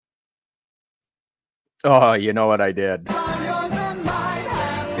Oh, you know what I did?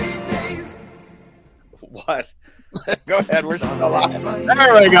 What? Go ahead. We're still alive.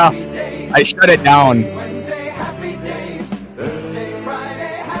 There we go. I shut it down. Wednesday, happy days. Thursday,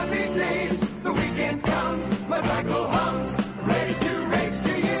 Friday, happy days. The weekend comes, my cycle hums, ready to race to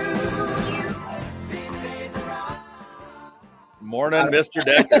you. These days are on. Morning, Mr.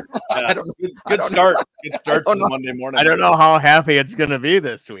 Decker. I don't know. Good start. Good start to the Monday morning. I don't know how happy it's going to be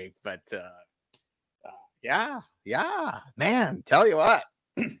this week, but yeah, man, tell you what.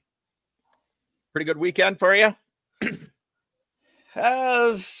 Pretty good weekend for you?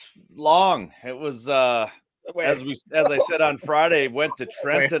 As long. It was as I said on Friday, went to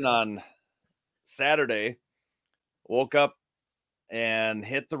Trenton on Saturday, woke up and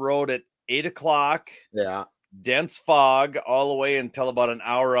hit the road at 8:00. Yeah. Dense fog all the way until about an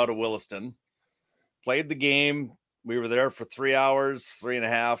hour out of Williston. Played the game. We were there for 3 hours,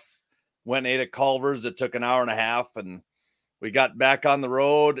 3.5. Went and ate at Culver's. It took an hour and a half, and we got back on the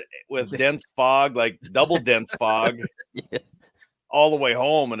road with dense fog, like double dense fog, all the way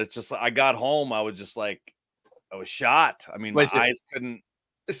home. And it's just, I got home, I was just like, I was shot. I mean, my eyes couldn't.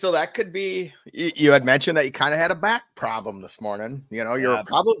 So that could be. You had mentioned that you kind of had a back problem this morning. You know, you're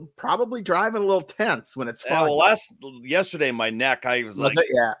probably driving a little tense when it's foggy. Well, yesterday, my neck, I was like,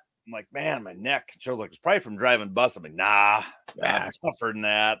 yeah. I'm like, man, my neck. She was like, it's probably from driving bus. I'm like, nah, it's tougher than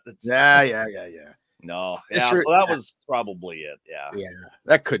that. Yeah. No, so that was probably it. Yeah,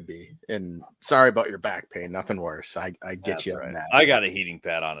 that could be. And sorry about your back pain. Nothing worse. I get That's you on that. I got a heating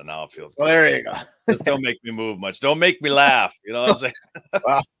pad on it now. It feels good. Well, there you go. Just don't make me move much. Don't make me laugh. You know what I'm saying?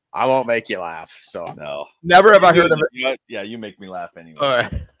 Well, I won't make you laugh. So no, never have I heard of it. Yeah, you make me laugh anyway.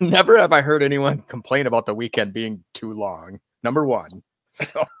 Never have I heard anyone complain about the weekend being too long. Number one.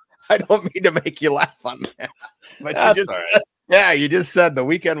 So I don't mean to make you laugh on that. But That's all right. You just said the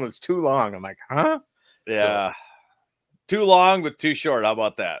weekend was too long. I'm like, huh? Yeah. So, too long, but too short. How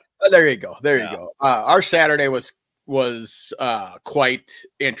about that? There you go. You go. Our Saturday was quite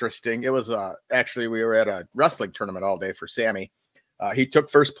interesting. It was actually, we were at a wrestling tournament all day for Sammy. He took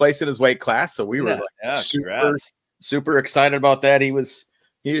first place in his weight class, so we were super excited about that. He was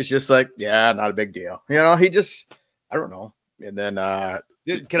just like, yeah, not a big deal. You know, I don't know. And then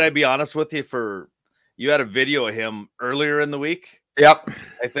can I be honest with you? You had a video of him earlier in the week. Yep.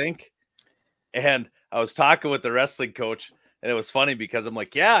 I think. And I was talking with the wrestling coach, and it was funny because I'm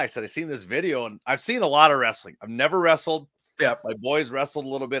like, I said, I've seen this video, and I've seen a lot of wrestling. I've never wrestled. Yeah. My boys wrestled a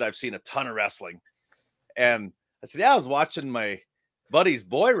little bit. I've seen a ton of wrestling. And I said, I was watching my buddy's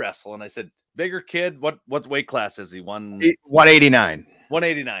boy wrestle. And I said, bigger kid, what weight class is he? 189.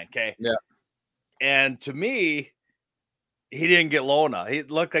 189. Okay. Yeah. And to me, he didn't get low enough. He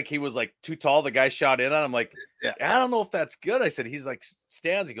looked like he was like too tall. The guy shot in on him. Like, I don't know if that's good. I said, he's like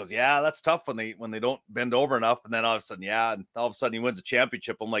stands. He goes, yeah, that's tough when they don't bend over enough. And then all of a sudden, and all of a sudden he wins a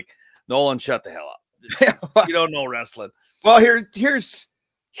championship. I'm like, Nolan, shut the hell up. You don't know wrestling. Well, here's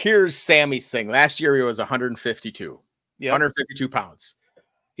Sammy's thing. Last year he was 152. 152 pounds.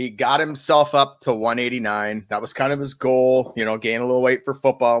 He got himself up to 189. That was kind of his goal, you know, gain a little weight for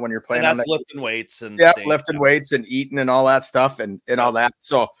football when you're playing on lifting weights and lifting weights and eating and all that stuff and all that.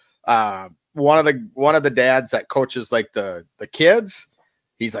 So one of the dads that coaches like the kids,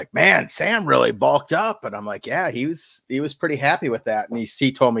 he's like, man, Sam really bulked up. And I'm like, yeah, he was pretty happy with that. And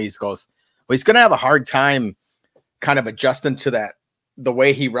he told me, he goes, well, he's gonna have a hard time kind of adjusting to that, the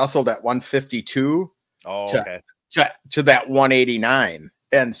way he wrestled at 152 to that 189.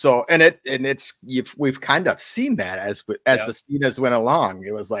 And so, we've kind of seen that as the seasons went along.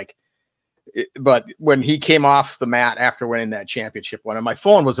 It was like, but when he came off the mat after winning that championship one, and my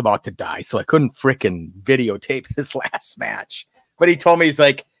phone was about to die, so I couldn't freaking videotape his last match. But he told me, he's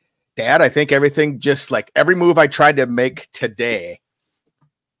like, Dad, I think everything, just like every move I tried to make today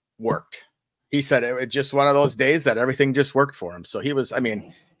worked. He said it was just one of those days that everything just worked for him. So he was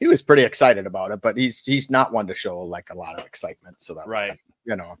pretty excited about it, but he's not one to show like a lot of excitement. So that was kind of,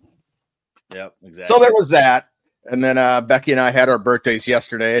 you know. Yep, exactly. So there was that. And then Becky and I had our birthdays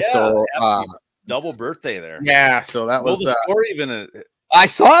yesterday. So double birthday there. Yeah. So that was the score even. I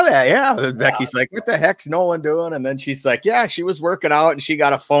saw that. Yeah. Becky's like, what the heck's Nolan doing? And then she's like, yeah, she was working out and she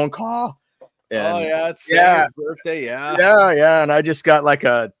got a phone call. And, it's Sam's birthday. Yeah. And I just got like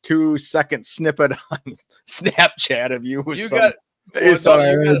a 2-second snippet on Snapchat of you. You got us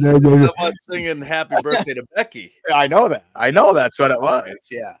singing happy birthday to Becky. I know that. That's what it was.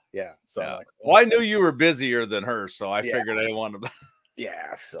 Yeah. So like, I knew you were busier than her, so I figured I wanted to.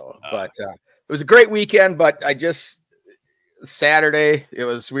 Yeah. So, but it was a great weekend. But Saturday,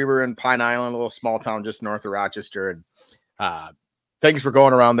 we were in Pine Island, a little small town just north of Rochester, and things were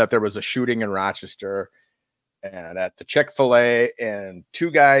going around that there was a shooting in Rochester and at the Chick-fil-A, and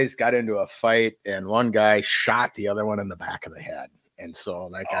 2 guys got into a fight, and one guy shot the other one in the back of the head. And so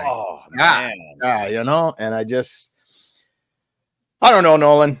that guy, man. And I don't know,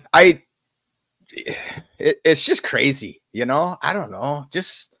 Nolan. It's just crazy, I don't know.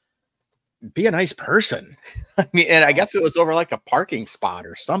 Just be a nice person. I mean, and I guess it was over like a parking spot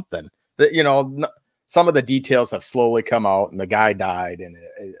or something that, some of the details have slowly come out, and the guy died. And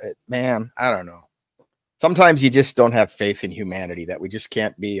man, I don't know. Sometimes you just don't have faith in humanity, that we just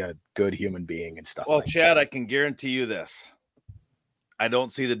can't be a good human being and stuff. Well, Chad, I can guarantee you this. I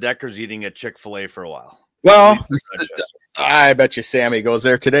don't see the Deckers eating at Chick-fil-A for a while. Well, I bet you Sammy goes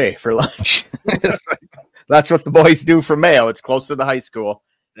there today for lunch. That's what the boys do for Mayo. It's close to the high school.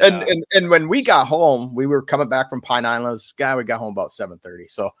 Yeah. And when we got home, we were coming back from Pine Islands. We got home about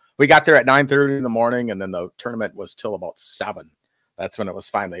 7:30. So we got there at 9:30 in the morning, and then the tournament was till about 7. That's when it was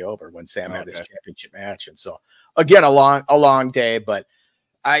finally over, when Sam had his championship match. And so again, a long day, but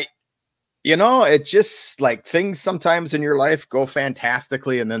it's just like things sometimes in your life go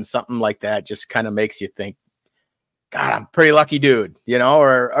fantastically, and then something like that just kind of makes you think, God, I'm a pretty lucky dude,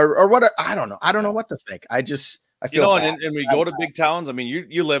 or what? I don't know. I don't know what to think. I feel bad. And we go to big towns. I mean,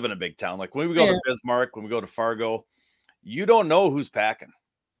 you live in a big town. Like when we go to Bismarck, when we go to Fargo, you don't know who's packing.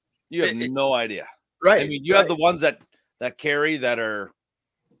 You have no idea. Right. I mean, you have the ones that carry, that are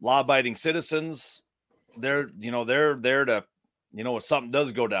law-abiding citizens. They're there to, if something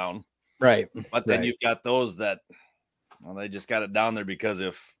does go down. Right. But then you've got those that, they just got it down there because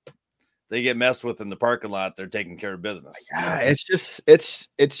if they get messed with in the parking lot, they're taking care of business. Yeah,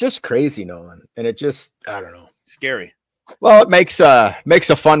 it's just crazy, Nolan. And it just, I don't know. Scary. Well, it makes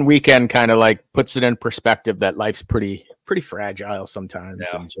a fun weekend, kind of like puts it in perspective that life's pretty fragile sometimes.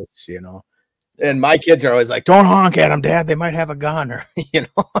 Yeah. And just, and my kids are always like, don't honk at them, Dad. They might have a gun, or,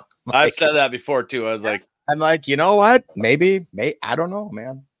 I've said that before too. I was like, I'm like, you know what? Maybe, I don't know,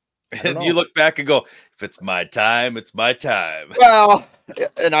 man. And you look back and go, if it's my time, it's my time. Well,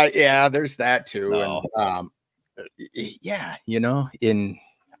 and there's that too. No. And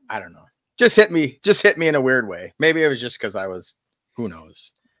I don't know. Just hit me in a weird way. Maybe it was just because I was, who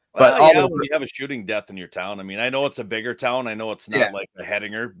knows. But when you have a shooting death in your town, I mean, I know it's a bigger town. I know it's not like a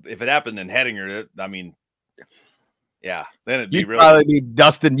Hettinger. If it happened in Hettinger, I mean, then it'd be probably be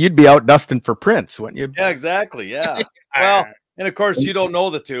dusting. You'd be out dusting for Prince, wouldn't you? Yeah, exactly. Yeah. Well, and of course, you don't know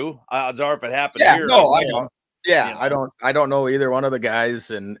the two. Odds are, if it happened here, I don't. Yeah, I don't know either one of the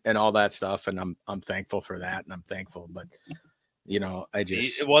guys and all that stuff, and I'm thankful for that, and I'm thankful, but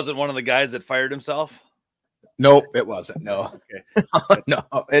it wasn't one of the guys that fired himself. Nope, it wasn't. No, okay. No,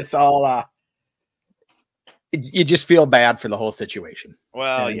 it's all. You just feel bad for the whole situation.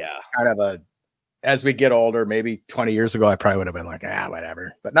 Well, and kind of as we get older, maybe 20 years ago, I probably would have been like,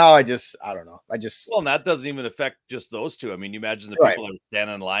 whatever. But now I don't know. Well, and that doesn't even affect just those two. I mean, you imagine the people that are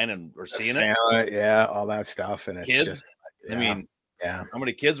standing in line and are seeing it. Yeah, all that stuff. And it's kids? just, I mean, how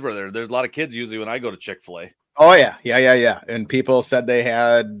many kids were there? There's a lot of kids usually when I go to Chick-fil-A. Oh, yeah. And people said they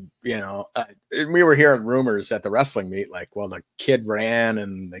had, we were hearing rumors at the wrestling meet, like, well, the kid ran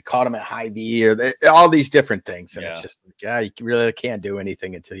and they caught him at Hy-Vee, or all these different things. And it's just, you really can't do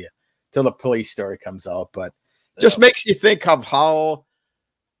anything until the police story comes out. But just makes you think of how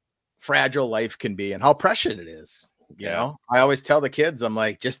fragile life can be and how precious it is. You know, I always tell the kids, I'm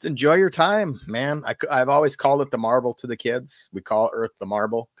like, just enjoy your time, man. I've always called it the marble to the kids. We call Earth the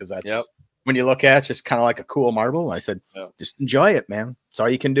marble because that's when you look at it, it's just kind of like a cool marble. I said, just enjoy it, man. That's all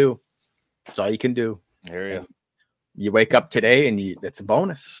you can do. That's all you can do. There you wake up today and it's a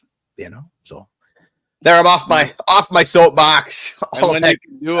bonus, so there, I'm off my soapbox. And when you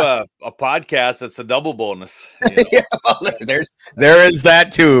can do a podcast, it's a double bonus. There is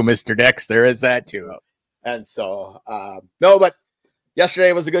that too, Mr. Dex. There is that too. And so, no, but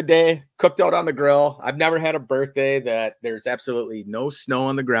yesterday was a good day. Cooked out on the grill. I've never had a birthday that there's absolutely no snow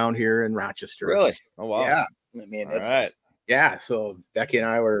on the ground here in Rochester. Really? Oh, wow. Yeah. I mean, all right. Yeah. So Becky and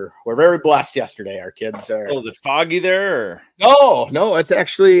I were very blessed yesterday. Our kids are. So is it foggy there? Or? No, it's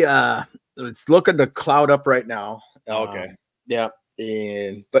actually, it's looking to cloud up right now. Okay. Yeah.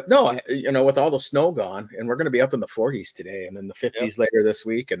 But no, with all the snow gone, and we're going to be up in the 40s today, and then the 50s later this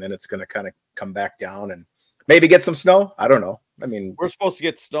week, and then it's going to kind of come back down and maybe get some snow. I don't know. I mean, we're supposed to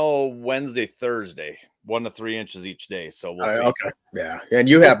get snow Wednesday, Thursday, 1 to 3 inches each day. So we'll see. Okay. Yeah. And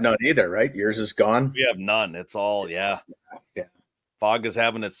you have none either, right? Yours is gone. We have none. It's all, Yeah. Fog is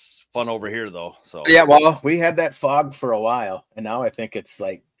having its fun over here, though. So yeah, well, we had that fog for a while, and now I think it's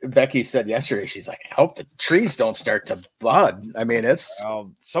like Becky said yesterday. She's like, I hope the trees don't start to bud. I mean, it's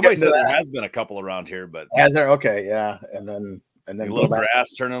somebody said there has been a couple around here, but has there? Okay, yeah, and then and A then go little back.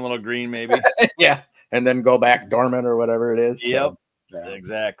 grass turning a little green, maybe. Yeah, and then go back dormant or whatever it is. Yep. So, yeah.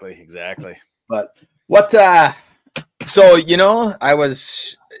 Exactly. But what? So I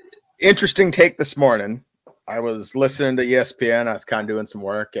was interesting take this morning. I was listening to ESPN. I was kind of doing some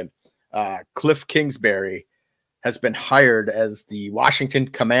work, and Cliff Kingsbury has been hired as the Washington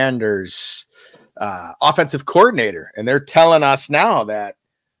Commanders offensive coordinator, and they're telling us now that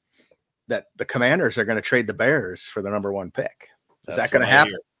the Commanders are going to trade the Bears for the number 1 pick. Is that going to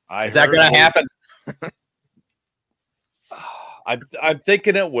happen? Is that going to happen? I'm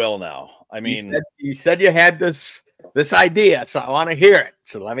thinking it will now. I mean, you said you had this idea, so I want to hear it.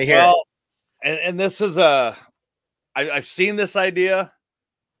 So let me hear it. And this is I've seen this idea.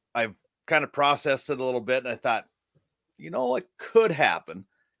 I've kind of processed it a little bit, and I thought, it could happen.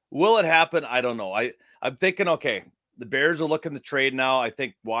 Will it happen? I don't know. I'm thinking, okay, the Bears are looking to trade now. I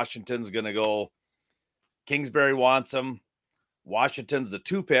think Washington's going to go. Kingsbury wants him. Washington's the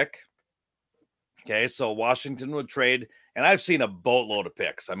 2 pick. Okay, so Washington would trade, and I've seen a boatload of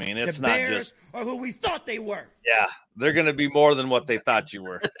picks. I mean, it's the not Bears just are who we thought they were. Yeah, they're going to be more than what they thought you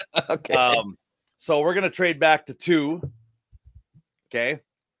were. Okay. So we're going to trade back to 2. Okay.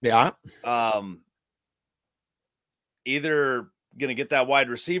 Yeah. Either going to get that wide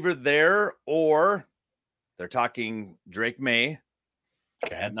receiver there, or they're talking Drake May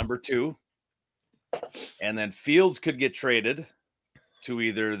at number 2. And then Fields could get traded to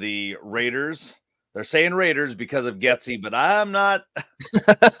either the Raiders. They're saying Raiders because of Getsy, but I'm not.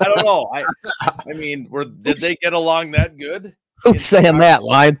 I don't know. I mean, did they get along that good? Who's saying that?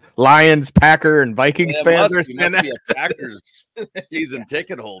 Lions, Packer, and Vikings fans are saying that. Be a Packers season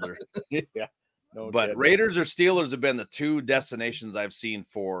ticket holder. Yeah. No But kidding. Raiders or Steelers have been the 2 destinations I've seen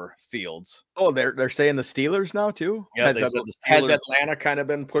for Fields. Oh, they're saying the Steelers now too. Yeah, has, they said the has Steelers. Atlanta kind of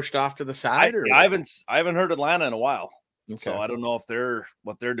been pushed off to the side? I haven't heard Atlanta in a while, so Okay. I don't know if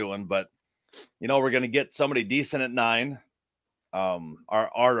what they're doing. But we're going to get somebody decent at 9,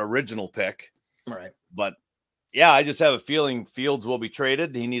 our original pick. Right. But yeah, I just have a feeling Fields will be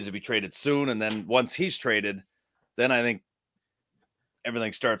traded. He needs to be traded soon, and then once he's traded, then I think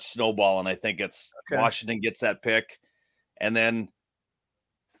everything starts snowballing. I think it's Washington gets that pick, and then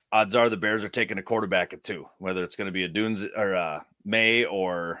odds are the Bears are taking a quarterback at 2, whether it's going to be a Dunes or May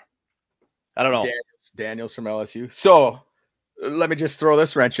or I don't know. Daniels from LSU. So let me just throw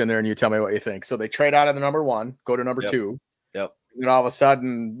this wrench in there and you tell me what you think. So they trade out of the number 1, go to number 2. Yep. And all of a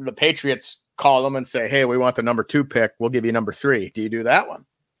sudden the Patriots call them and say, hey, we want the number 2 pick. We'll give you number 3. Do you do that one?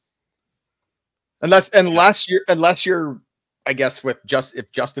 Unless you're I guess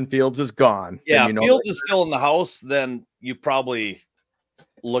if Justin Fields is gone. Yeah, if Fields is still in the house, then you probably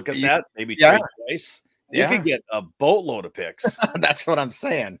look at that, maybe trade twice. You could get a boatload of picks. That's what I'm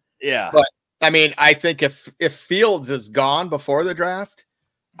saying. Yeah. But I mean, I think if Fields is gone before the draft,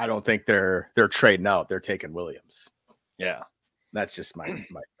 I don't think they're trading out. They're taking Williams. Yeah. That's just my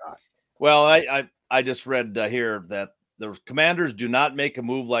thought. Well, I just read here that the Commanders do not make a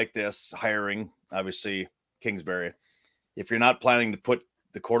move like this, hiring, obviously, Kingsbury, if you're not planning to put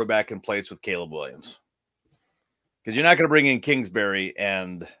the quarterback in place with Caleb Williams. Because you're not going to bring in Kingsbury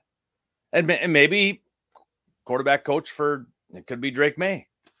and maybe quarterback coach it could be Drake May.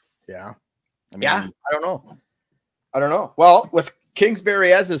 Yeah. I mean, I don't know. Well, with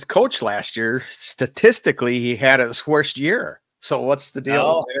Kingsbury as his coach last year, statistically, he had his worst year. So what's the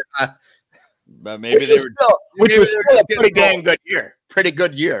deal? But maybe which was still a pretty dang good year. Pretty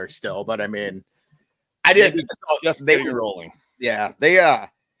good year still. But I mean, I didn't. They were rolling. Yeah,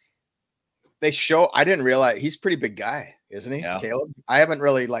 they show. I didn't realize he's a pretty big guy, isn't he, Yeah. Caleb? I haven't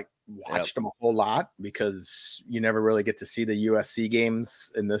really watched him a whole lot because you never really get to see the USC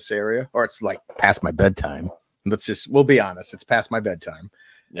games in this area, or it's past my bedtime. We'll be honest, it's past my bedtime,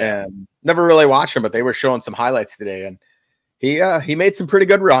 and never really watched him. But they were showing some highlights today, and he made some pretty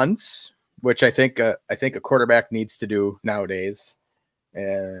good runs, which I think a quarterback needs to do nowadays.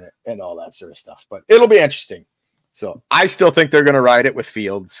 And all that sort of stuff, but it'll be interesting. So I still think they're going to ride it with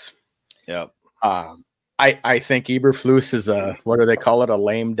Fields. Yeah. I think Eberflus is what do they call it? A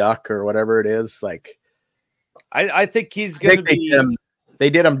lame duck or whatever it is. I think he's going to be. They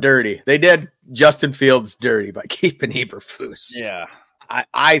did him dirty. They did Justin Fields dirty by keeping Eberflus. Yeah.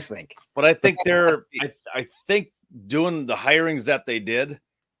 I think. But I think I think doing the hirings that they did,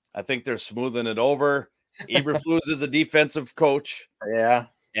 I think they're smoothing it over. Eberflus is a defensive coach. Yeah.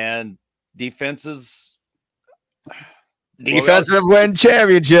 And defenses win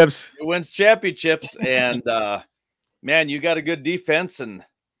championships. It wins championships. And man, you got a good defense. And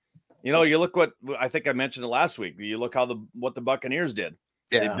you look what I think I mentioned it last week. You look what the Buccaneers did.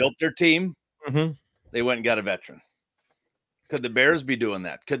 Yeah. They built their team. Mm-hmm. They went and got a veteran. Could the Bears be doing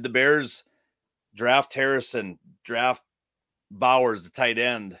that? Could the Bears draft Harrison, draft Bowers, the tight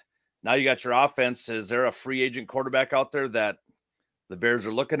end? Now you got your offense. Is there a free agent quarterback out there that the Bears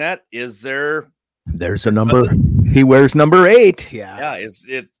are looking at? Is there? There's a number. He wears number 8. Yeah.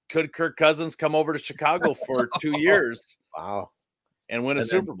 Could Kirk Cousins come over to Chicago for 2 years? Wow. And win a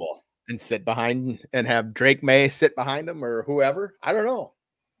Super Bowl and sit behind and have Drake May sit behind him or whoever? I don't know.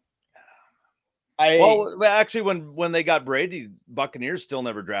 Well, actually, when they got Brady, Buccaneers still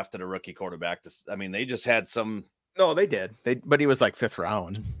never drafted a rookie quarterback. They just had some. No, they did. But he was like 5th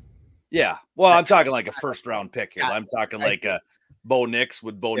round. Yeah. Well, I'm talking like a 1st round pick here. I'm talking like a Bo Nix.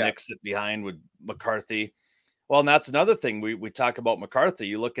 Would Bo Nix sit behind with McCarthy? Well, and that's another thing. We talk about McCarthy.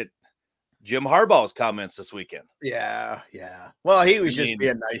 You look at Jim Harbaugh's comments this weekend. Yeah. Well, he was just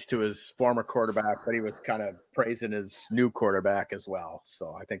being nice to his former quarterback, but he was kind of praising his new quarterback as well.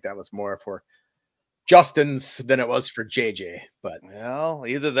 So I think that was more for Justin's than it was for JJ. But well,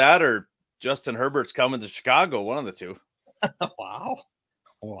 either that or Justin Herbert's coming to Chicago. One of the two. Wow.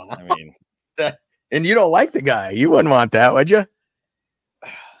 I mean, and you don't like the guy. You wouldn't want that, would you?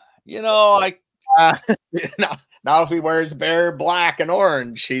 Now if he wears Bear black and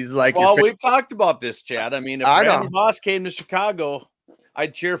orange, he's like. Well, we've talked about this, Chad. I mean, if Randy Moss came to Chicago,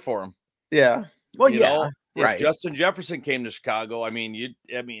 I'd cheer for him. Yeah. Well, if right. Justin Jefferson came to Chicago,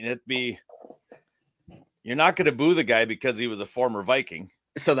 it'd be. You're not going to boo the guy because he was a former Viking.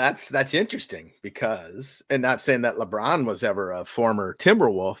 So that's interesting because, and not saying that LeBron was ever a former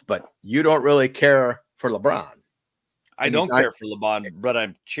Timberwolf, but you don't really care for LeBron. I don't care for LeBron, but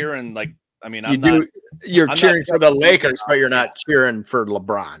I'm cheering You're cheering for the Lakers, but you're not cheering for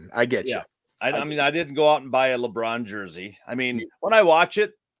LeBron. I get you. I didn't go out and buy a LeBron jersey. I mean, when I watch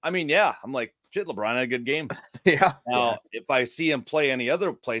it, I'm like, shit, LeBron had a good game. Yeah. Now, if I see him play any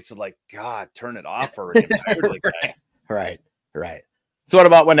other place, it's like, God, turn it off already. I'm tired of the guy. Right. So what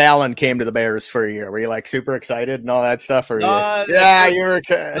about when Allen came to the Bears for a year? Were you like super excited and all that stuff? Or you were like,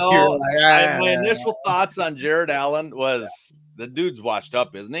 my initial thoughts on Jared Allen was the dude's washed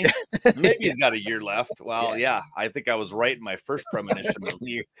up, isn't he? Maybe he's got a year left. Well, I think I was right in my first premonition.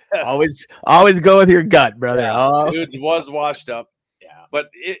 always go with your gut, brother. Yeah, dude was washed up. Yeah, but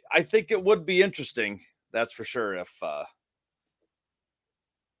I think it would be interesting. That's for sure. If I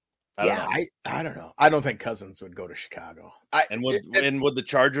don't know. I don't think Cousins would go to Chicago. Would the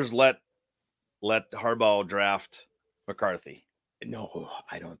Chargers let Harbaugh draft McCarthy? No,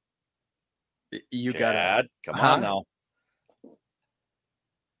 I don't. Come on now.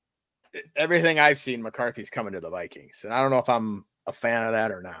 Everything I've seen, McCarthy's coming to the Vikings, and I don't know if I'm a fan of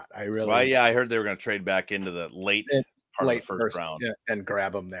that or not. I I heard they were going to trade back into the late first round and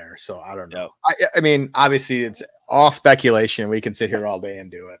grab them there. So I don't know. Yep. I mean, obviously, it's all speculation. We can sit here all day and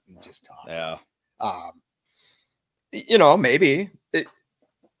do it and just talk. Yeah. Maybe.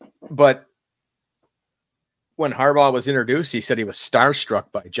 But when Harbaugh was introduced, he said he was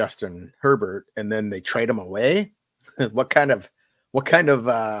starstruck by Justin Herbert, and then they trade him away. What kind of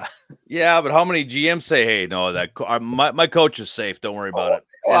but how many GMs say, hey, no, that my coach is safe, don't worry about it,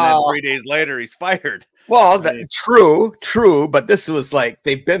 and then 3 days later he's fired? Well, true, but this was like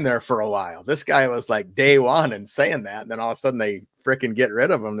they've been there for a while. This guy was like day one and saying that, and then all of a sudden they freaking get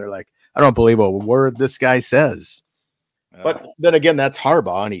rid of him. They're like, I don't believe a word this guy says. But then again, that's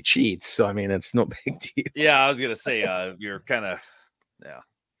Harbaugh and he cheats, so I mean it's no big deal. Yeah, I was gonna say you're kind of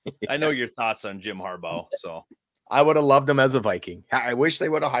I know your thoughts on Jim Harbaugh, so I would have loved him as a Viking. I wish they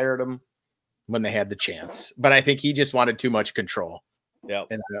would have hired him when they had the chance, but I think he just wanted too much control. Yeah,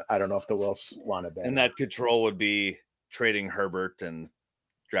 and I don't know if the Wills wanted that. And that control would be trading Herbert and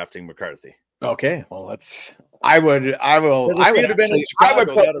drafting McCarthy. Okay, well, I would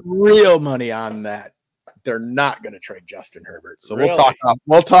put real money on that. They're not going to trade Justin Herbert, so we'll talk offline.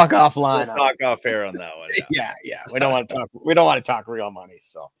 We'll talk off air on that one. Yeah. We don't want to talk. We don't want to talk real money.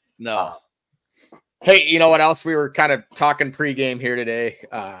 So no. Hey, you know what else? We were kind of talking pregame here today.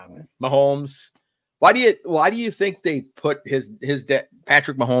 Mahomes. Why do you think they put his dad,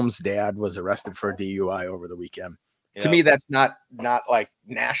 Patrick Mahomes' dad, was arrested for a DUI over the weekend? Yep. To me, that's not like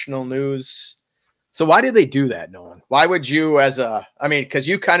national news. So why did they do that, Nolan? Why would you, because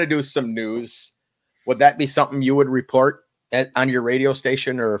you kind of do some news, would that be something you would report on your radio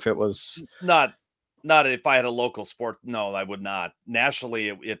station, or if it was not if I had a local sport? No, I would not. Nationally,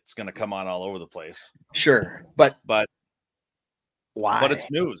 it's going to come on all over the place. Sure, but why? But it's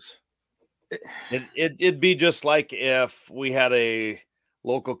news. It'd be just like if we had a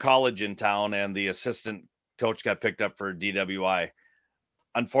local college in town and the assistant coach got picked up for DWI.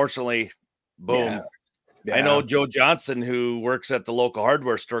 Unfortunately, boom, I know Joe Johnson, who works at the local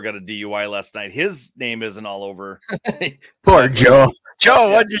hardware store, got a DUI last night. His name isn't all over. Poor Joe.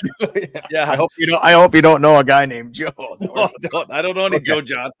 Joe, what'd you do? Yeah. I hope you don't know a guy named Joe. No, I don't know any Okay. Joe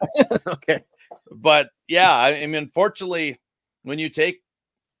Johnson. Okay. But yeah, I mean, unfortunately, when you take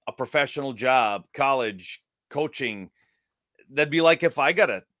a professional job, college, coaching, that'd be like if I got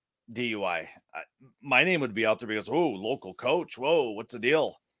a DUI, my name would be out there because, oh, local coach. Whoa, what's the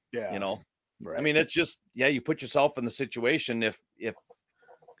deal? Yeah. You know, Right. I mean, it's just, yeah, you put yourself in the situation. If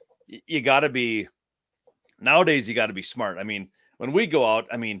you got to be, nowadays, you got to be smart. I mean, when we go out,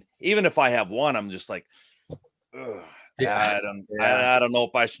 I mean, even if I have one, I'm just like, ugh, Yeah. I don't know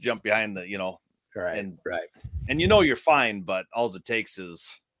if I should jump behind the, Right. and- Right. and you're fine, but all it takes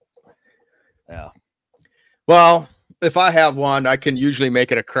is, yeah. Well, if I have one, I can usually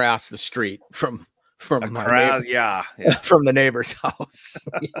make it across the street from my neighbor, Yeah. from the neighbor's house.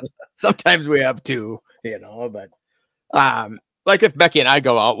 Sometimes we have two, but like if Becky and I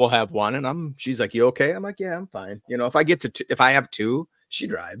go out, we'll have one, and she's like, "You okay?" I'm like, "Yeah, I'm fine." If I get to if I have two, she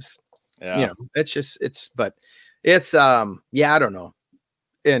drives. Yeah. But it's I don't know.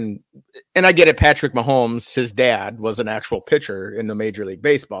 And I get it. Patrick Mahomes, his dad was an actual pitcher in the Major League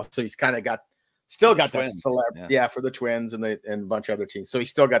Baseball, so he's kind of still got that Twins, celebrity, for the Twins and a bunch of other teams. So he's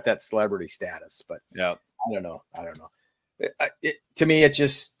still got that celebrity status. But Yeah. I don't know. To me, it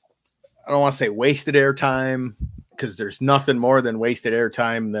just, I don't want to say wasted airtime, because there's nothing more than wasted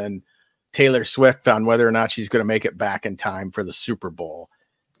airtime than Taylor Swift on whether or not she's going to make it back in time for the Super Bowl.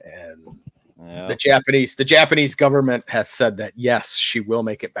 And Yeah. the Japanese government has said that yes, she will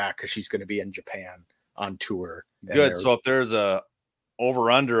make it back because she's going to be in Japan on tour. And Good. So if there's a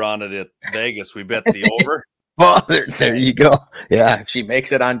over under on it at Vegas, we bet the over. well, there you go. Yeah, if she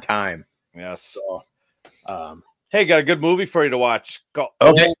makes it on time. Yes. So, Hey, got a good movie for you to watch.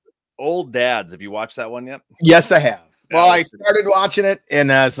 Okay. Old Dads. Have you watched that one yet? yes, I have. Well, Yeah, I started watching it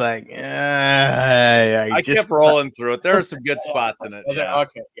and I was like, I kept rolling through it. There are some good spots in it. Was it? Yeah.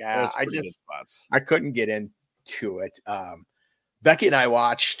 Okay, yeah. There's I pretty good just spots. I couldn't get into it. Becky and I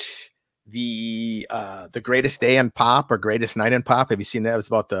watched the Greatest Day in Pop or Greatest Night in Pop. Have you seen that? It was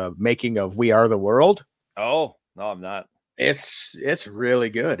about the making of We Are the World. Oh, no, I'm not. It's really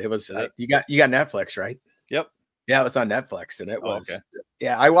good. It was Is it? you got Netflix, right? Yep. Yeah, it was on Netflix, and it Oh, was. okay.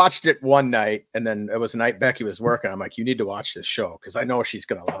 Yeah, I watched it one night, and then it was a night Becky was working. I'm like, you need to watch this show because I know she's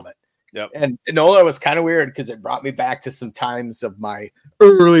gonna love it. Yep. And Nola was kind of weird because it brought me back to some times of my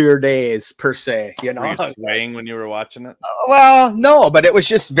earlier days, per se. Were you swaying when you were watching it? Well, no, but it was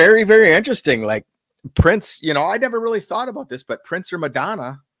just very, very interesting. Like Prince, I never really thought about this, but Prince or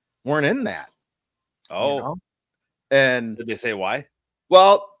Madonna weren't in that. Oh, And did they say why?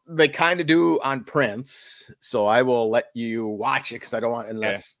 well, they kind of do on Prince, so I will let you watch it because I don't want,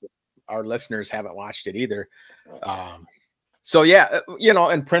 unless our listeners haven't watched it either. So yeah,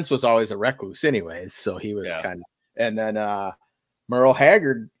 and Prince was always a recluse, anyways. So he was Yeah. kind of, and then Merle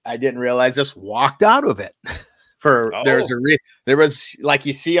Haggard, I didn't realize this, walked out of it. There was like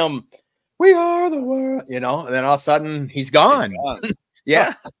you see him, we are the world, and then all of a sudden he's gone.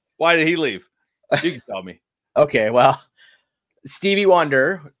 Yeah. Why did he leave? You can tell me. Okay, well, Stevie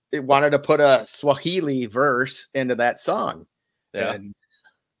Wonder wanted to put a Swahili verse into that song. Yeah. And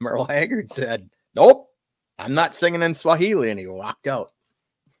Merle Haggard said, "Nope, I'm not singing in Swahili," and he walked out.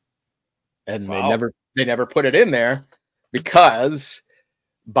 And Wow. they never put it in there because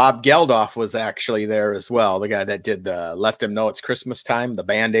Bob Geldof was actually there as well, the guy that did the Let Them Know It's Christmas Time, the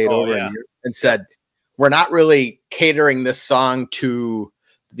Band-Aid over yeah. in Europe, and said, we're not really catering this song to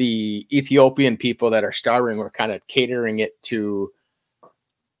the Ethiopian people that are starving. We're kind of catering it to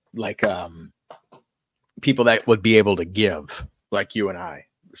like people that would be able to give, like you and I.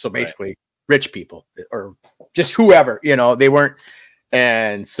 So basically rich people or just whoever, they weren't.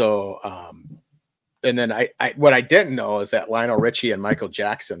 And so and then I what I didn't know is that Lionel Richie and Michael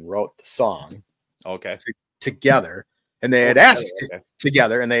Jackson wrote the song Okay. together, and they had asked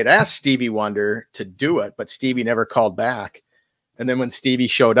together, and they had asked Stevie Wonder to do it, but Stevie never called back. And then when Stevie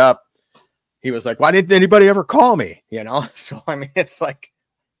showed up, he was like, "Why didn't anybody ever call me?" So I mean, it's like,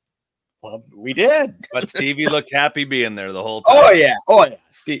 well, we did. But Stevie looked happy being there the whole time. Oh yeah,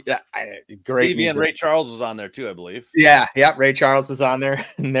 Steve, great. Stevie music. and Ray Charles was on there too, I believe. Yeah. Ray Charles was on there,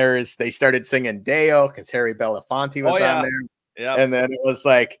 and they started singing Deo because Harry Belafonte was on there. Yeah. And then it was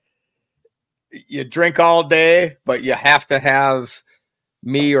like, you drink all day, but you have to have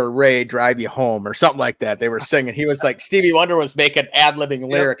me or Ray drive you home or something like that. They were singing. He was like, Stevie Wonder was making ad-libbing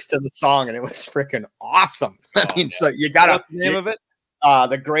lyrics to the song, and it was freaking awesome. I mean, so you gotta. What's the name of it?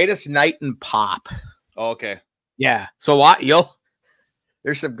 The Greatest Night in Pop. Oh, okay. Yeah. So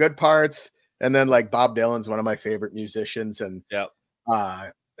there's some good parts, And then like Bob Dylan's one of my favorite musicians, and Yep.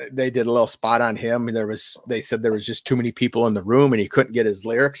 they did a little spot on him. They said there was just too many people in the room and he couldn't get his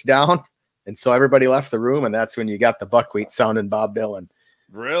lyrics down. And so everybody left the room, and that's when you got the buckwheat sounding Bob Dylan.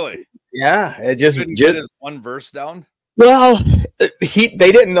 Really? Yeah. It Couldn't get his one verse down? well,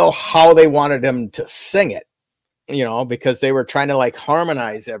 they didn't know how they wanted him to sing it, because they were trying to like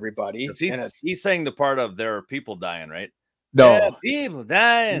harmonize everybody. 'Cause And he sang the part of there are people dying, right? no, Yeah, people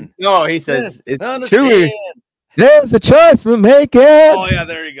dying. no, he says it's Understand. Chewy. There's a choice we're making. Oh yeah,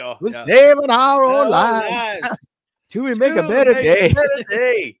 there you go. We're Yeah. saving our Oh, own lives. lives. Till we make a To better make day. a better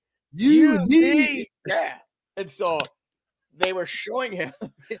day. You You need. Yeah. And so they were showing him.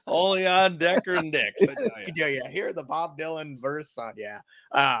 Only on Decker and Dix. I tell ya. Yeah, hear the Bob Dylan verse on. Yeah.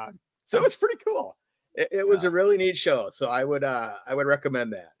 So it's pretty cool. It was a really neat show. So I would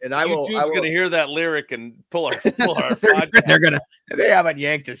recommend that. And I will. YouTube's gonna hear that lyric and pull our podcast. They haven't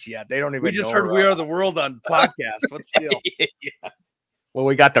yanked us yet. They don't even. We just know heard we're We on. Are the World on podcast. What's the deal? Yeah. Well,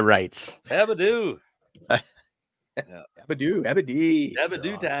 we got the rights. Have a do. Abadoo. Have a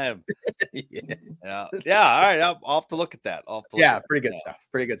do time. Yeah. Yeah. All right. I'll have to look at that. Pretty good stuff.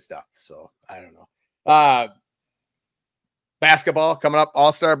 Pretty good stuff. So I don't know. Basketball coming up,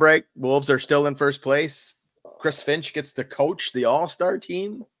 All-Star break. Wolves are still in first place. Chris Finch gets to coach the All-Star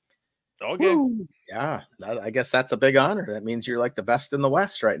team. Okay. Woo. Yeah, I guess that's a big honor. That means you're like the best in the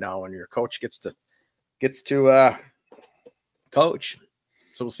West right now when your coach gets to coach.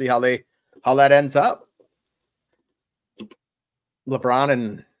 So we'll see how that ends up.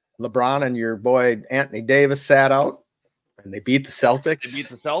 LeBron and your boy Anthony Davis sat out, and they beat the Celtics. They beat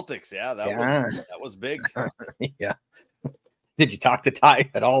the Celtics. Yeah, that was big. Yeah. Did you talk to Ty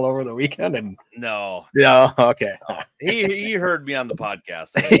at all over the weekend? And No, yeah, okay. he heard me on the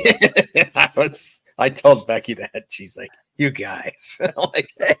podcast. I told Becky that. She's like, "You guys," I'm like,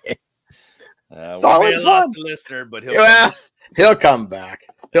 "Hey, We all may in have lost fun. a listener, but he'll come back.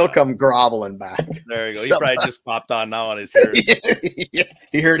 He'll come groveling back." there you go. He So- probably just popped on now on his hair.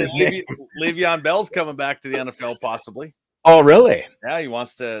 He heard his name. Le'Veon Bell's coming back to the NFL, possibly. Oh, really? Yeah, he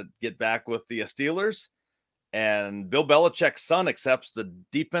wants to get back with the Steelers. And Bill Belichick's son accepts the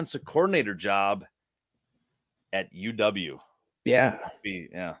defensive coordinator job at UW. Yeah,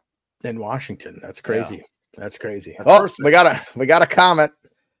 Yeah. in Washington. That's crazy. That's crazy. At Oh, first- we got a comment.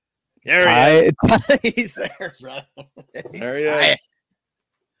 There he is. He's there, brother. There he Ty. is.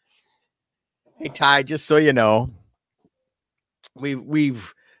 Hey Ty, just so you know,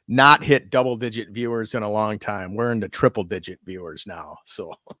 we've not hit double-digit viewers in a long time. We're into triple-digit viewers now.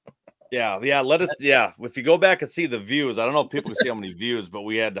 So Yeah. Let us. Yeah. If you go back and see the views, I don't know if people can see how many views, but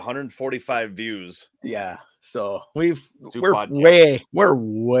we had 145 views. yeah, so we're podcasts.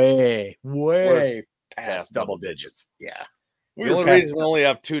 way past past double double digits. Yeah, The only reason we only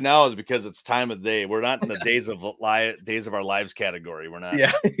have 2 now is because it's time of day. We're not in the days of our lives category. We're not.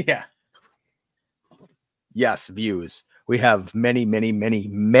 yeah, yeah. Yes, views. We have many views.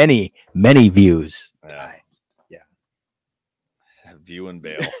 Yeah. Ty. View and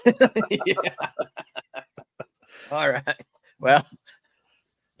bail. Yeah. All right. Well,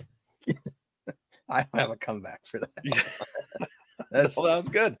 I don't have a comeback for that. That's, Well, that was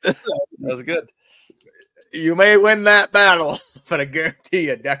good. That was good. you may win that battle, but I guarantee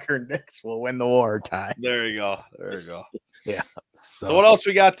you, Decker and Dix will win the war, Ty. There you go. Yeah. So what else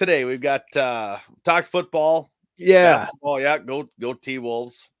we got today? We've got talk football. Yeah. Oh yeah, go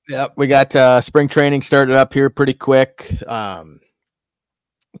T-Wolves. Yep. We got spring training started up here pretty quick.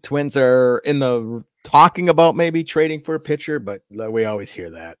 Twins are in the talking about maybe trading for a pitcher, but we always hear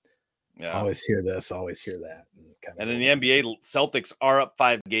that. Yeah. Always hear this, always hear that. And in the NBA, Celtics are up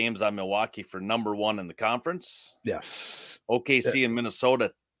 5 games on Milwaukee for number 1 in the conference. Yes. OKC and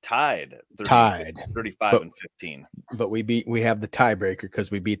Minnesota tied. 35 and 15. But we have the tiebreaker because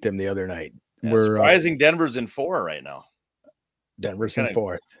we beat them the other night. Yeah, We're surprising Denver's in 4 right now. Denver's in kinda-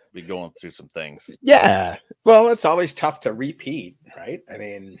 fourth. Be going through some things. Yeah. Well, it's always tough to repeat, right? I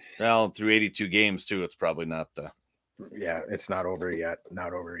mean, Well, through 82 games too, it's probably not the yeah, it's not over yet.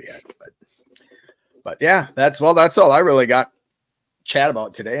 But yeah, that's all I really got chat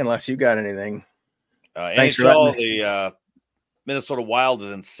about today, unless you got anything. Thanks for NHL. letting The Minnesota Wild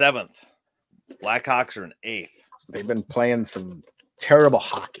is in 7th. Blackhawks are in 8th. They've been playing some terrible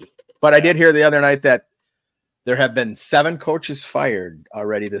hockey. But I did hear the other night that there have been 7 coaches fired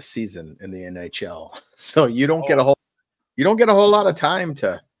already this season in the NHL. So you don't get a whole lot of time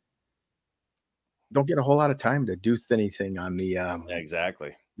to do anything on the Yeah,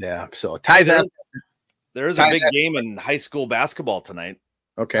 exactly. yeah. So Ty's There is a Ty's big asking- game in high school basketball tonight.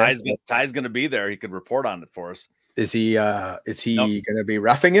 okay. Ty's going to be there. He could report on it for us. Is he Nope. going to be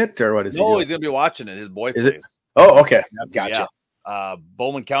roughing it, or what is he No, doing? he's gonna be watching it. His boy Is it? plays. Oh, okay. Gotcha. Yeah.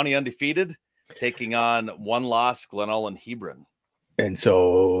 Bowman County undefeated, taking on one loss Glenullen Hebron. And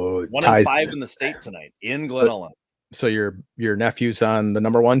so 1-5 in the state tonight in Glenullen. So your nephew's on the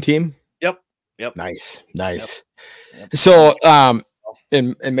number 1 team? Yep. Nice. Yep. So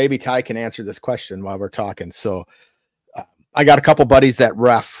and maybe Ty can answer this question while we're talking. So I got a couple buddies that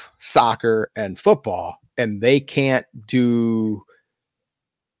ref soccer and football, and they can't do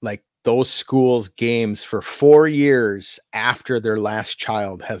like those schools games for 4 years after their last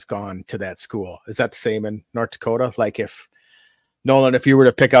child has gone to that school. Is that the same in North Dakota? Like if Nolan, if you were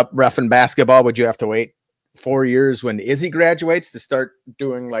to pick up reffing basketball, would you have to wait 4 years when Izzy graduates to start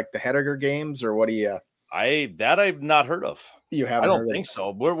doing like the Heidegger games, or what do you? I've not heard of. You haven't? I don't heard of think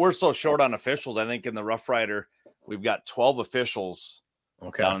so. We're so short on officials. I think in the Rough Rider we've got 12 officials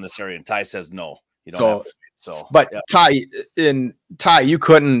Okay. down in this area, and Ty says no. You don't So- have to wait. So, But yeah. Ty, you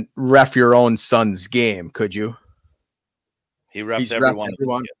couldn't ref your own son's game, could you? He repped He's everyone. reffed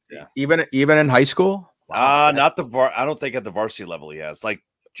everyone. Yeah. Even in high school? Not the I don't think at the varsity level he has. Like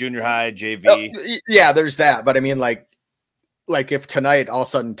junior high, JV. Yeah, there's that. But I mean, like if tonight all of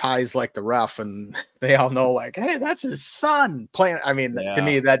a sudden Ty's like the ref and they all know, like, hey, that's his son playing. I mean, to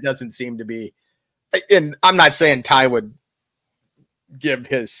me, that doesn't seem to be. And I'm not saying Ty would give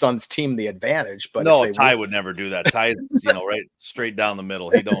his son's team the advantage, but no, if they Ty would never do that. Ty, right straight down the middle.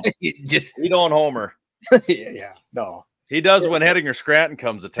 He don't just he don't homer. yeah, no. He does when Hettinger Scranton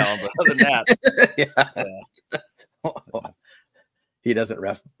comes to town, but other than that, He doesn't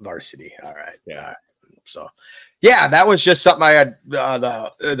ref varsity. All right. Yeah. All right. So, yeah, that was just something I had.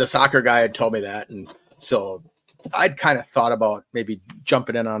 The soccer guy had told me that, and so I'd kind of thought about maybe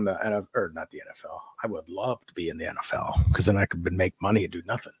jumping in on the NFL, or not the NFL. I would love to be in the NFL because then I could make money and do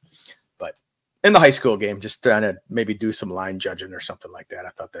nothing. But in the high school game, just trying to maybe do some line judging or something like that. I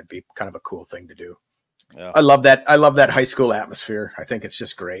thought that'd be kind of a cool thing to do. Yeah. I love that. I love that high school atmosphere. I think it's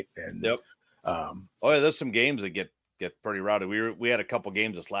just great. And Yep. Oh yeah, there's some games that get pretty rowdy. We had a couple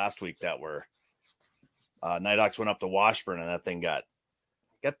games this last week that were Nighthawks went up to Washburn and that thing got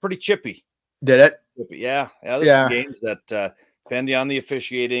pretty chippy. did it? Yeah. There's some games that depending on the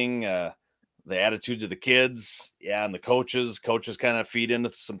officiating, the attitudes of the kids, and the coaches kind of feed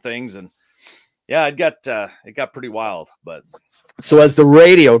into some things, and yeah, it got pretty wild. But So as the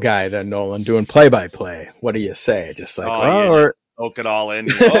radio guy, then Nolan doing play-by-play, what do you say? Just like, or soak it all in.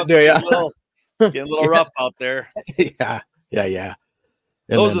 Do ya? Getting a little rough out there. yeah.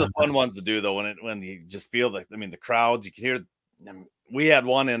 And Those then, are the fun ones to do, though. When you just feel the crowds, you can hear. We had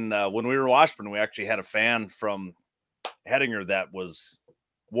one in when we were in Washburn. We actually had a fan from Hettinger that was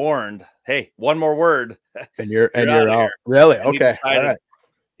warned, "Hey, one more word, and you're out out. of here." Really? And he Okay. decided- All right.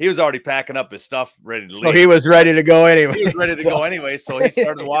 He was already packing up his stuff, ready to So leave. he was ready to go anyway. He was ready to go anyway, so he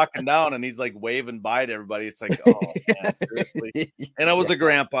started walking down, and he's like waving bye to everybody. It's like, oh man, seriously. And it was a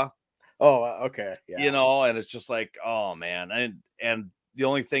grandpa, Oh, okay. Yeah. and it's just like, oh man, and the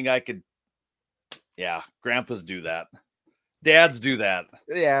only thing I could, grandpas do that, dads do that.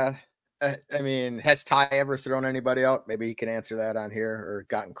 Yeah. I mean, has Ty ever thrown anybody out? Maybe he can answer that on here, or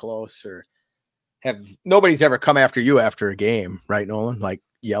gotten close, or nobody's ever come after you after a game, right, Nolan? Like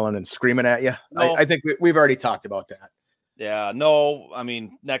yelling and screaming at you. No. I think we've already talked about that. Yeah, no, I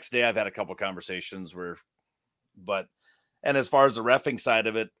mean, next day I've had a couple conversations and as far as the reffing side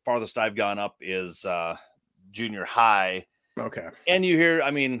of it, farthest I've gone up is junior high. Okay. And you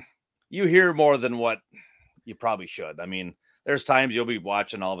hear more than what you probably should. I mean, there's times you'll be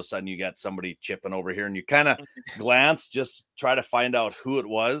watching, all of a sudden you got somebody chipping over here and you kind of glance, just try to find out who it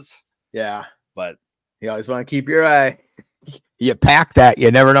was. Yeah. But You always want to keep your eye. You pack that.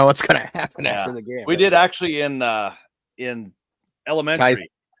 You never know what's going to happen Yeah. after the game. we did actually in elementary.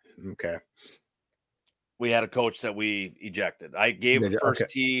 Okay. We had a coach that we ejected. I gave the first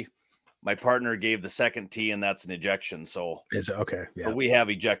tee. My partner gave the second tee, and that's an ejection. So, Is it okay? Yeah. so we have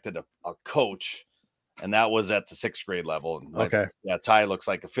ejected a coach, and that was at the 6th grade level. And Okay. Ty looks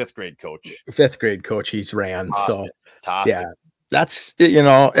like a 5th grade coach. 5th grade coach. He's ran. So Tossed yeah, it. that's,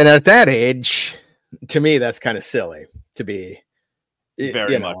 and at that age, to me, that's kind of silly to be.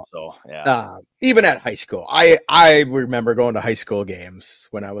 Very much so. Yeah. Even at high school, I remember going to high school games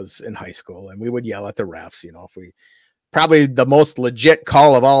when I was in high school, and we would yell at the refs. If we probably the most legit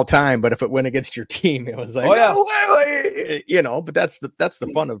call of all time, but if it went against your team, it was like, But that's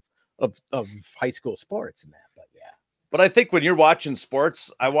the fun of high school sports and that. But yeah, But I think when you're watching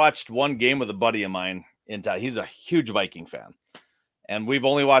sports, I watched one game with a buddy of mine in town. He's a huge Viking fan. And we've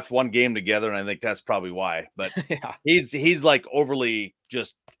only watched one game together, and I think that's probably why. But yeah, he's like overly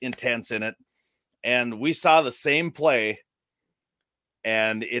just intense in it. and we saw the same play,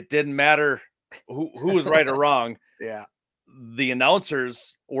 and it didn't matter who was right or wrong. Yeah. The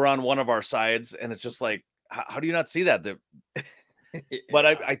announcers were on one of our sides, and it's just like, how do you not see that? But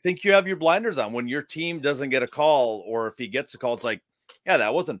I think you have your blinders on when your team doesn't get a call, or if he gets a call, it's like, yeah,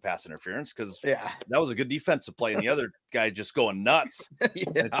 that wasn't pass interference because Yeah. that was a good defensive play, and the other guy just going nuts. Yeah.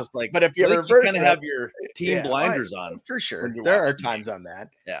 And it's just like, But if you I think reverse kind of it, have your team yeah, blinders on. for sure. when you're There are watching the times on that.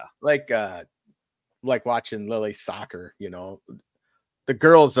 Yeah. Like watching Lily soccer, the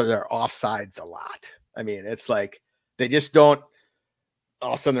girls are offsides a lot. I mean, it's like they just don't.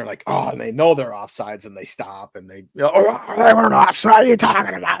 All of a sudden, they're like, oh, and they know they're offsides, and they stop, and they weren't offside. What are you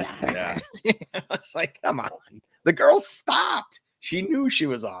talking about? Yeah. It's like, come on, the girl stopped. She knew she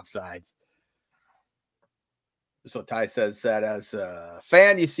was offsides. So Ty says that as a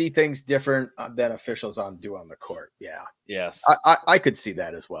fan, you see things different than officials do on the court. Yeah, Yes. I could see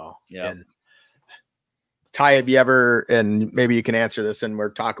that as well. Yeah. And Ty, have you ever, and maybe you can answer this, and we're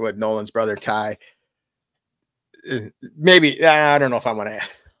talking with Nolan's brother, Ty. Maybe, I don't know if I'm going to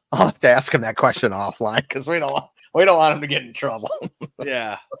ask. I'll have to ask him that question offline because we don't want him to get in trouble.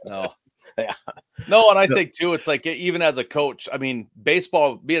 Yeah. No. Yeah. No, and I think too, it's like even as a coach, I mean,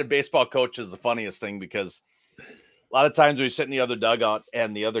 being a baseball coach is the funniest thing because a lot of times we sit in the other dugout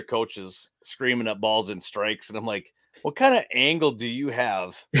and the other coach is screaming at balls and strikes, and I'm like, what kind of angle do you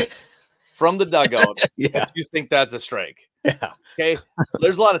have from the dugout Yeah. that you think that's a strike? Yeah. Okay.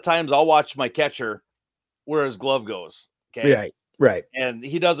 There's a lot of times I'll watch my catcher where his glove goes. Okay. Right. And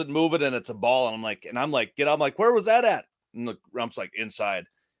he doesn't move it and it's a ball. And I'm like, get out. I'm like, where was that at? And the ump's like, inside.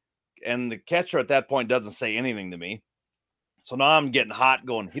 And the catcher at that point doesn't say anything to me. So now I'm getting hot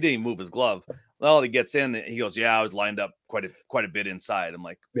going, he didn't even move his glove. Well, he gets in, he goes, yeah, I was lined up quite a bit inside. I'm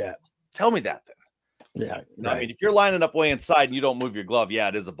like, Yeah. Tell me that then. Yeah. I mean, if you're lining up way inside and you don't move your glove, yeah,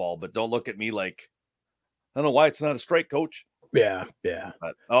 it is a ball, but don't look at me like, I don't know why it's not a strike, coach. Yeah.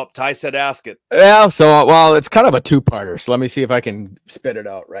 But, Ty said, ask it. Yeah. So, well, it's kind of a two-parter. So let me see if I can spit it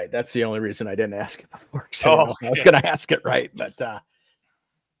out right. That's the only reason I didn't ask it before. I was going to ask it right, but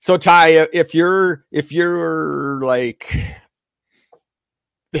so Ty, if you're like,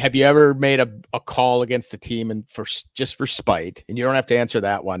 have you ever made a call against the team and for spite? And you don't have to answer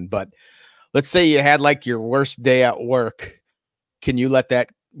that one, but let's say you had like your worst day at work. Would you let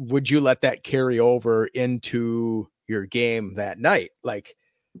that carry over into your game that night? Like,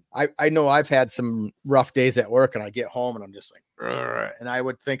 I know I've had some rough days at work and I get home and I'm just like, "Rrr," and I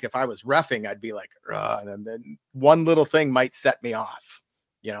would think if I was reffing, I'd be like, "Rrr," and then one little thing might set me off.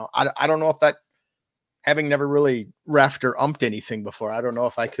 I don't know if that, having never really reffed or umped anything before, I don't know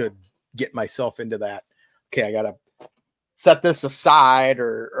if I could get myself into that. Okay, I got to set this aside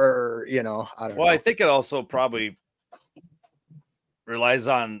or I don't know. Well, I think it also probably relies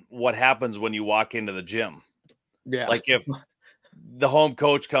on what happens when you walk into the gym. Yeah. Like if the home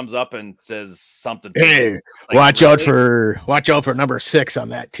coach comes up and says something, Hey, like, watch out for number 6 on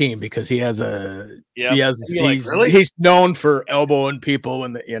that team because he's known for elbowing people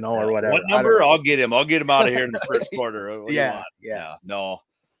when or whatever. What number? I'll get him out of here in the first quarter. Yeah. No.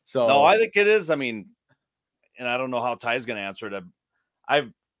 So No, I think it is. I mean, and I don't know how Ty's going to answer it.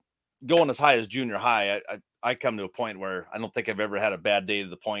 I've going as high as junior high. I come to a point where I don't think I've ever had a bad day to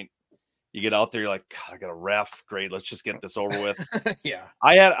the point you get out there, you're like, God, I got a ref. Great. Let's just get this over with. Yeah.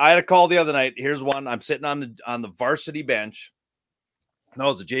 I had a call the other night. Here's one. I'm sitting on the varsity bench. No,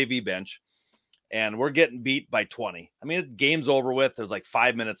 it's a JV bench. And we're getting beat by 20. I mean, the game's over with. There's like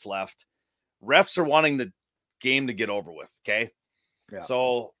 5 minutes left. Refs are wanting the game to get over with. Okay. Yeah.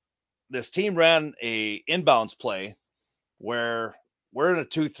 So this team ran a inbounds play where we're in a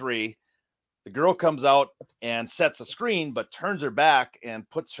 2-3. The girl comes out and sets a screen, but turns her back and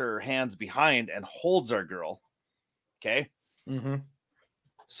puts her hands behind and holds our girl. Okay. Mm-hmm.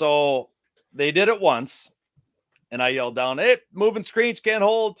 So they did it once, and I yelled down, "Hey, moving screens, can't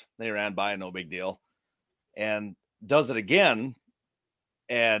hold." They ran by, no big deal. And does it again.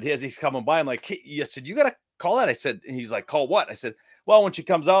 And as he's coming by, I'm like, "Hey," I said, "You got to call that." I said, and he's like, "Call what?" I said, "Well, when she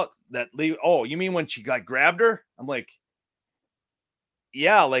comes out, oh, you mean when she grabbed her?" I'm like,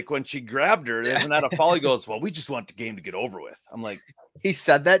 yeah, like when she grabbed her, isn't that a foul? He goes, "Well, we just want the game to get over with." I'm like, he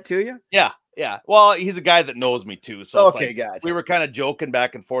said that to you? Yeah. Well, he's a guy that knows me too. So okay, it's like, gotcha. We were kind of joking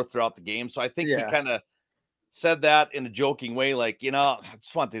back and forth throughout the game. So I think he kind of said that in a joking way, like, I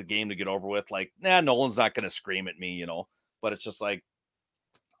just want the game to get over with. Like, Nolan's not going to scream at me, but it's just like,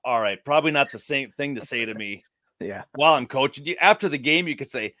 all right, probably not the same thing to say to me. Yeah. While I'm coaching you after the game, you could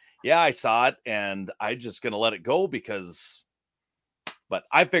say, yeah, I saw it and I'm just going to let it go because But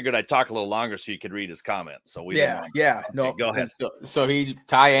I figured I'd talk a little longer so you could read his comments. So we didn't Yeah. want- No, Okay, go ahead. and so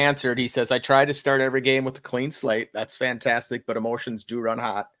Ty answered. He says, "I try to start every game with a clean slate. That's fantastic, but emotions do run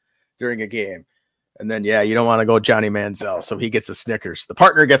hot during a game." And then, you don't want to go Johnny Manziel, so he gets a Snickers. The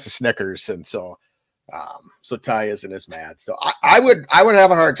partner gets a Snickers, and so Ty isn't as mad. So I would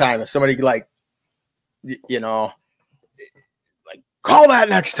have a hard time if somebody like call that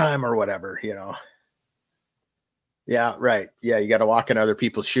next time or whatever. Yeah, right. Yeah, you got to walk in other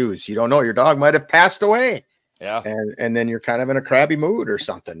people's shoes. You don't know, your dog might have passed away. Yeah. And then you're kind of in a crabby mood or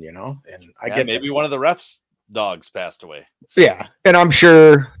something, And I get maybe that. one of the refs' dogs passed away. Yeah. And I'm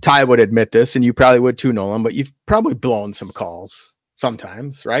sure Ty would admit this, and you probably would too, Nolan, but you've probably blown some calls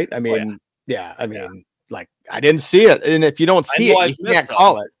sometimes, right? I mean, like I didn't see it. And if you don't see it, you can't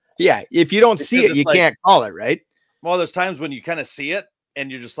call it. Yeah. If you don't see it, you can't call it, right? Well, there's times when you kind of see it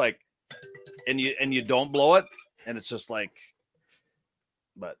and you're just like, and you don't blow it. And it's just like,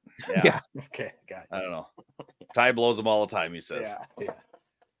 but Yeah. Okay. Got it. I don't know. Ty blows them all the time, he says. Yeah.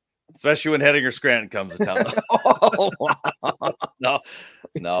 Especially when Hettinger Scranton comes to town. Oh, No.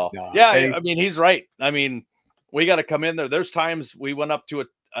 No. Yeah, Hey. I mean, he's right. I mean, we got to come in there. There's times we went up to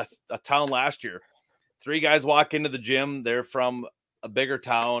a town last year. 3 guys walk into the gym. They're from a bigger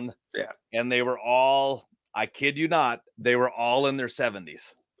town. Yeah. And they were all, I kid you not, they were all in their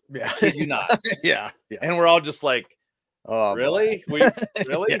 70s. Yeah. I kid you not. Yeah. And we're all just like, Oh, really?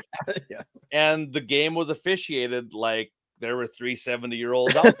 Really? Yeah. And the game was officiated like there were 3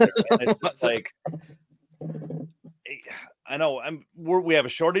 70-year-olds out there. And it's just like, I know we have a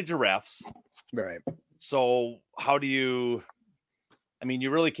shortage of refs. Right. So how do you, I mean, you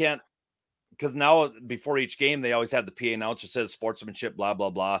really can't, because now before each game, they always have the PA announcer says sportsmanship, blah,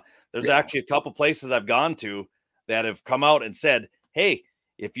 blah, blah. There's actually a couple places I've gone to that have come out and said, hey,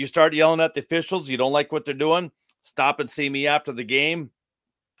 if you start yelling at the officials, you don't like what they're doing, stop and see me after the game,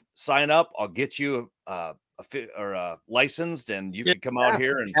 sign up. I'll get you licensed and you can come out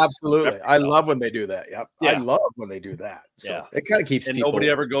here. And Absolutely. I love when they do that. Yep. Yeah. I love when they do that. So Yeah. it kind of keeps and people. nobody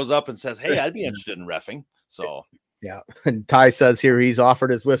ever goes up and says, hey, I'd be interested in reffing. So Yeah. And Ty says here he's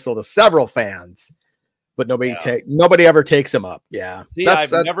offered his whistle to several fans, but nobody ever takes him up. Yeah. See,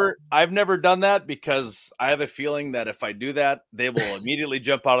 I've never done that because I have a feeling that if I do that, they will immediately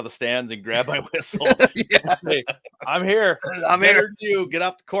jump out of the stands and grab my whistle. Yeah. Hey, I'm here. I'm here. You get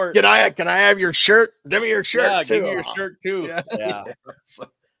off the court. Can I have your shirt? Give me your shirt Yeah, too. give me your shirt too. Yeah. So,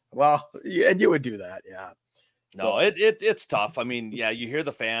 well, and you would do that. Yeah. No, it's tough. I mean, yeah, you hear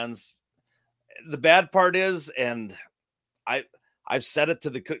the fans. The bad part is, and I've said it to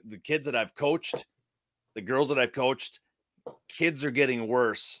the kids that I've coached, the girls that I've coached, kids are getting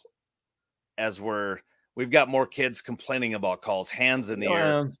worse as we've got more kids complaining about calls, hands in the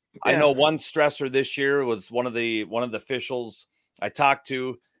air. I know one stressor this year was one of the officials I talked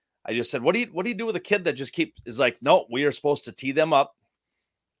to. I just said, what do you do with a kid that just is like, no, we are supposed to tee them up,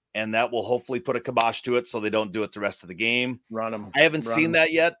 and that will hopefully put a kibosh to it so they don't do it the rest of the game. Run them. I haven't seen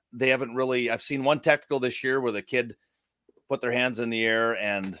that yet. They haven't really. I've seen one technical this year where the kid put their hands in the air,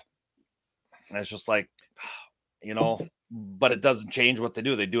 and it's just like, but it doesn't change what they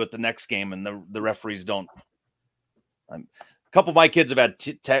do. They do it the next game, and the referees don't. A couple of my kids have had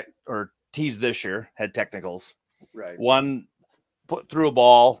tees this year, had technicals. Right. One threw a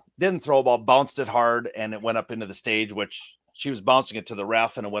ball, didn't throw a ball, bounced it hard, and it went up into the stage, which she was bouncing it to the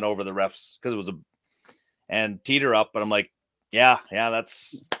ref, and it went over the refs because it was and teed her up. But I'm like, yeah,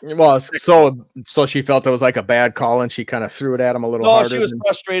 that's well. So she felt it was like a bad call, and she kind of threw it at him a little harder. She was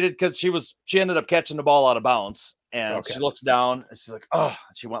frustrated because she ended up catching the ball out of bounds, and she looks down and she's like, oh,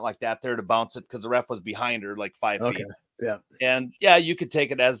 and she went like that there to bounce it because the ref was behind her like 5 feet. Yeah, and yeah, you could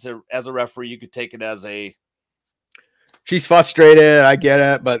take it as a referee, you could take it as a. She's frustrated. I get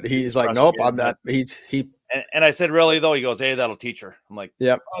it, but he's like, nope, I'm not. And I said, really though? He goes, hey, that'll teach her. I'm like,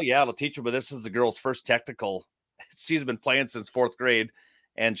 yep. Oh yeah, it'll teach her. But this is the girl's first technical. She's been playing since 4th grade,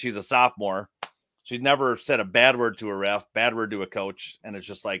 and she's a sophomore. She's never said a bad word to a ref, bad word to a coach, and it's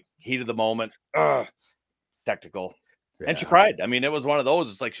just like heat of the moment, technical. Yeah. And she cried. I mean, it was one of those.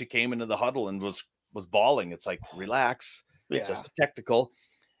 It's like she came into the huddle and was bawling. It's like, relax. It's just a technical.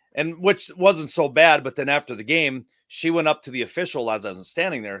 And which wasn't so bad, but then after the game, she went up to the official as I was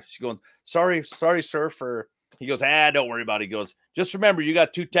standing there. She's going, sorry, sir, for. He goes, don't worry about it. He goes, just remember, you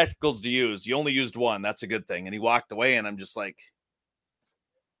got 2 technicals to use. You only used 1. That's a good thing. And he walked away, and I'm just like,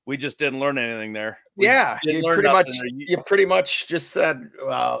 we just didn't learn anything there. You pretty much just said,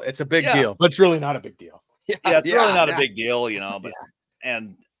 well, it's a big deal, but it's really not a big deal. It's really not a big deal, but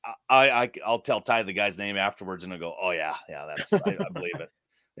and I'll tell Ty the guy's name afterwards, and I'll go, oh yeah, that's I believe it.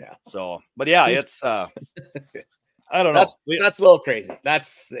 Yeah. So, but yeah, it's I don't know. That's a little crazy.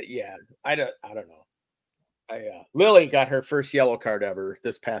 That's I don't know. Lily got her first yellow card ever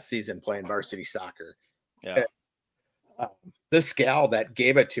this past season playing varsity soccer. Yeah. This gal that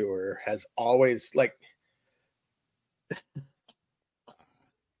gave it to her has always like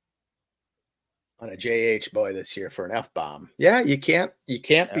on a JH boy this year for an F-bomb. Yeah, you can't be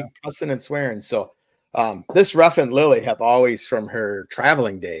cussing and swearing. So this Ref and Lily have always from her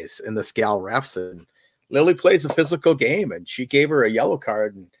traveling days in this gal refs, and Lily plays a physical game, and she gave her a yellow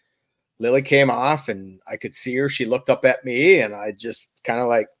card, and Lily came off, and I could see her. She looked up at me, and I just kind of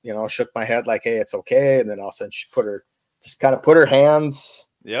like, shook my head like, hey, it's okay. And then all of a sudden she put her hands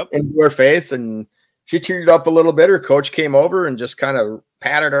into her face, and she teared up a little bit. Her coach came over and just kind of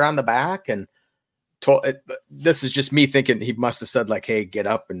patted her on the back and told it. This is just me thinking he must have said like, hey, get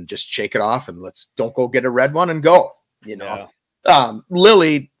up and just shake it off and don't go get a red one and go,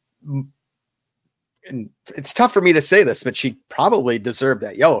 Lily, and it's tough for me to say this, but she probably deserved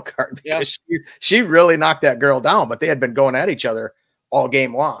that yellow card because she really knocked that girl down, but they had been going at each other all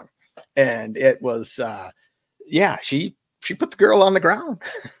game long. And it was, she put the girl on the ground.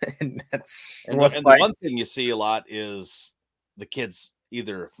 And that's the one thing you see a lot is the kids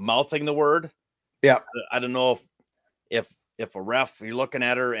either mouthing the word. Yeah. I don't know if a ref, you're looking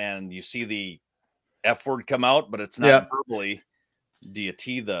at her and you see the F word come out, but it's not verbally. Do you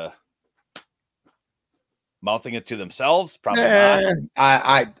tee the mouthing it to themselves? Probably not.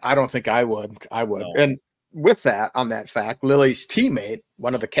 I don't think I would. No. And with that, on that fact, Lily's teammate,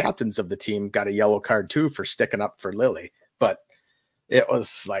 one of the captains of the team, got a yellow card too for sticking up for Lily. But it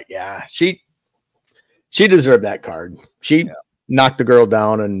was like, she deserved that card. She knocked the girl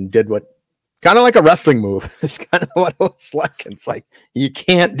down and did what kind of like a wrestling move. It's kind of what it was like. It's like you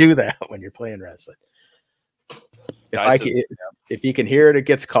can't do that when you're playing wrestling. If you can hear it, it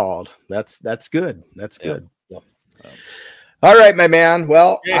gets called. That's good. That's good. So. All right, my man.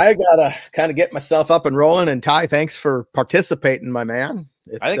 Well, I gotta kind of get myself up and rolling. And Ty, thanks for participating, my man.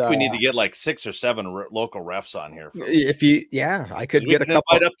 I think we need to get like 6 or 7 local refs on here. I could get a couple.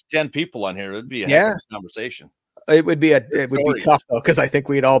 Invite up to 10 people on here. It'd be a heck of a conversation. It would be tough though, because I think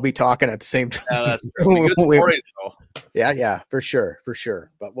we'd all be talking at the same time. Yeah, that's good stories, though. Yeah, for sure.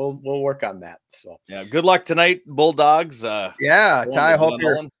 But we'll work on that. So good luck tonight, Bulldogs. Ty,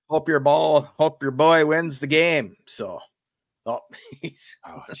 hope your boy wins the game. So now he's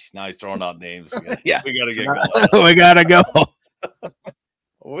throwing out names. We gotta get going. We gotta go.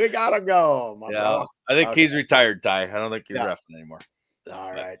 We gotta go. Bro. I think he's retired, Ty. I don't think he's refing anymore.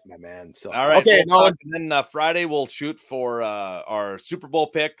 All right, my man. So all right, okay. And then Friday we'll shoot for our Super Bowl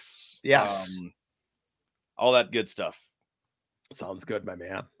picks. Yes, all that good stuff. Sounds good, my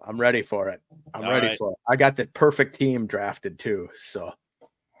man. I'm ready for it. For it. I got the perfect team drafted too. So,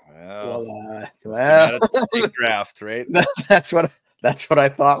 draft, right? That's what I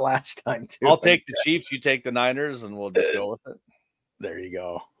thought last time too. I'll take the Chiefs. You take the Niners, and we'll just go with it. There you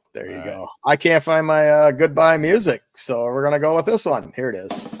go. I can't find my goodbye music, so we're gonna go with this one. Here it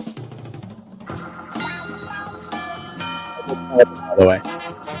is. By the way.